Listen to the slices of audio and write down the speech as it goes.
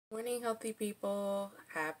Morning, healthy people.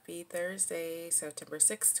 Happy Thursday, September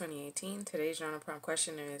 2018. Today's journal prompt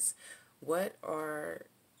question is what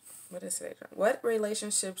is today? What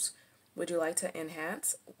relationships would you like to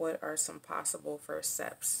enhance? What are some possible first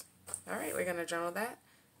steps? All right, we're going to journal that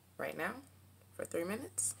right now for 3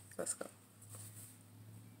 minutes. Let's go.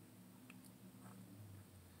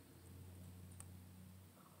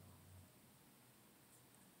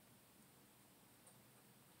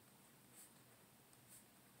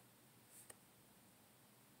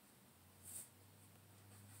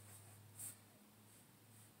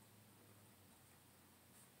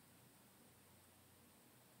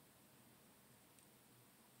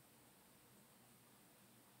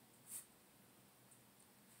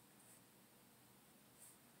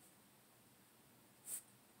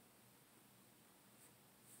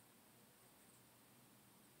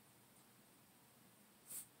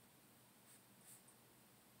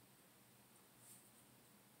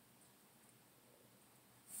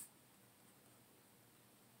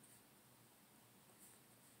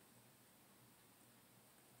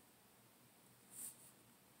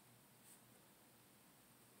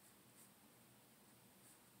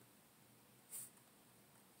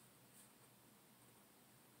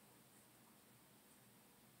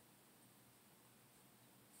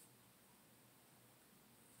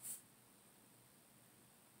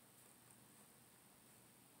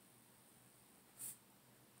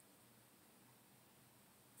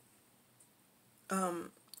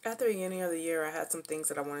 At the beginning of the year, I had some things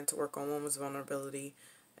that I wanted to work on. One was vulnerability,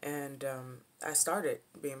 and I started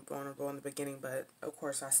being vulnerable in the beginning, but of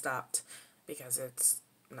course I stopped because it's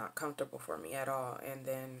not comfortable for me at all. And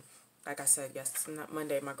then, like I said, not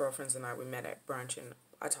Monday, my girlfriends and I, we met at brunch, and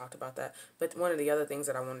I talked about that. But one of the other things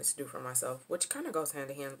that I wanted to do for myself, which kind of goes hand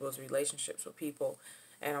in hand, was relationships with people.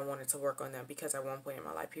 And I wanted to work on that because at one point in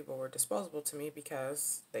my life, people were disposable to me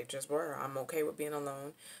because they just were. I'm okay with being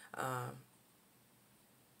alone.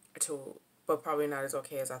 To but probably not as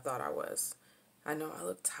okay as I thought I was. I know I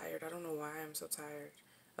look tired. I don't know why I'm so tired.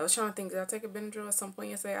 I was trying to think, did I take a Benadryl at some point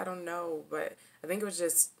yesterday? I don't know, but I think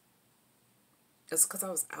it's because I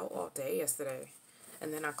was out all day yesterday,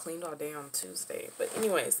 and then I cleaned all day on Tuesday. But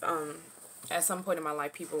anyways, at some point in my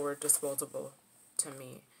life, people were disposable to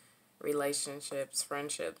me. Relationships,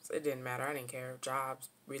 friendships, it didn't matter. I didn't care. Jobs,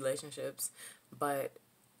 relationships, but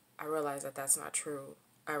I realized that that's not true.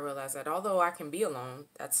 I realized that although I can be alone,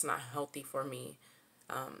 that's not healthy for me.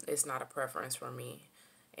 It's not a preference for me.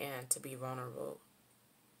 And to be vulnerable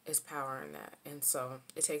is power in that. And so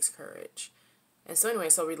it takes courage. And so anyway,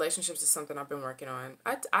 so relationships is something I've been working on.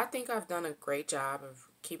 I think I've done a great job of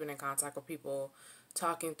keeping in contact with people,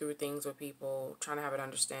 talking through things with people, trying to have an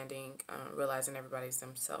understanding, realizing everybody's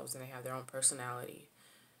themselves and they have their own personality,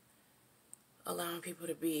 allowing people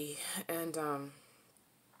to be. And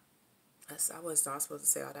I was not supposed to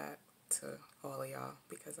say all that to all of y'all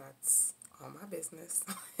because that's all my business.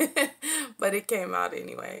 But it came out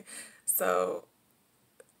anyway. So,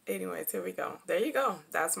 anyways, here we go. There you go.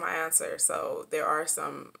 That's my answer. So, there are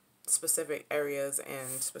some specific areas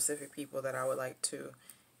and specific people that I would like to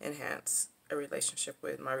enhance my relationship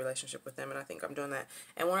with them, and I think I'm doing that.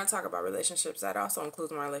 And when I talk about relationships, that also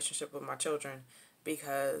includes my relationship with my children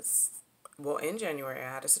because, well, in January,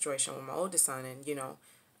 I had a situation with my oldest son, and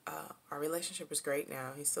our relationship is great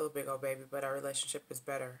now. He's still a big old baby, but our relationship is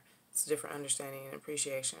better. It's a different understanding and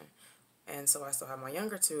appreciation. And so I still have my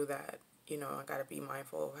younger two that, I got to be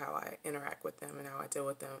mindful of how I interact with them and how I deal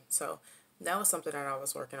with them. So that was something that I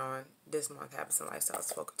was working on this month. Habits and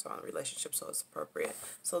lifestyles focused on relationships, so it's appropriate.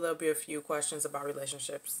 So there'll be a few questions about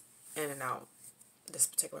relationships in and out this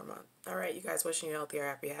particular month. All right, you guys, wishing you healthier,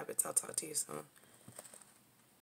 happy habits. I'll talk to you soon.